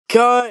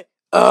Cut.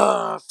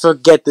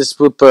 Forget this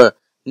blooper.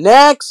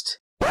 Next.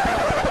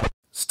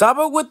 Stop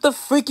it with the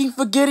freaking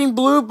forgetting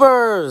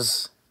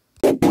bloopers.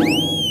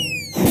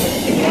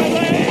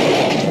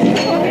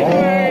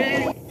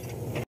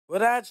 Well,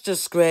 that's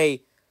just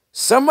great.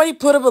 Somebody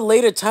put up a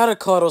later title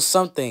card or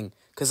something,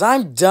 cause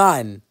I'm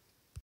done.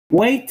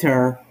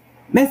 Waiter,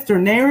 Mr.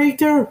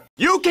 Narrator?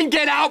 You can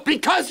get out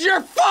because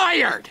you're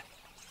fired!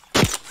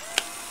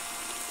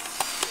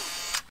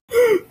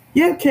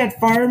 You can't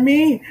fire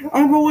me!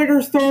 I'm a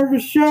later star of the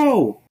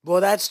show!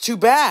 Well, that's too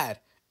bad.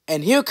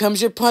 And here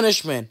comes your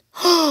punishment.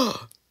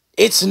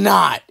 It's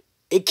not.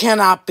 It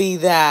cannot be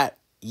that.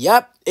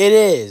 Yep, it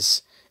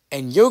is.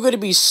 And you're gonna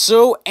be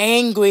so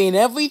angry and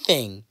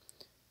everything.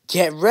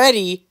 Get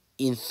ready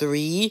in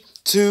 3,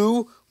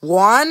 2,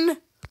 1.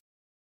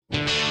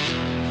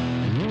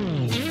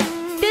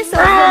 This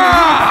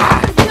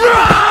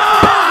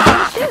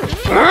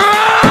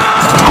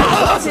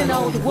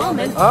old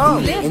woman. Oh,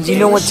 and do you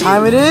know what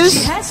time it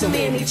is?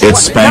 It's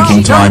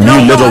spanking time,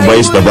 you little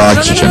waste of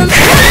oxygen.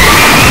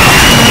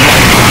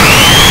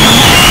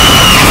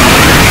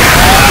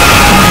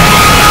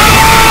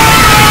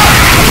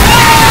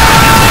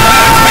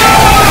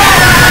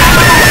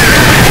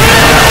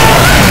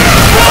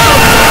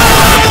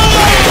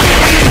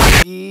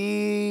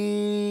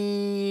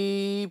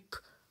 Beep.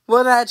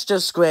 Well, that's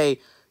just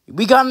great.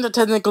 We got into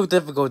technical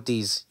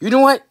difficulties. You know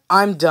what?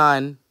 I'm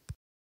done.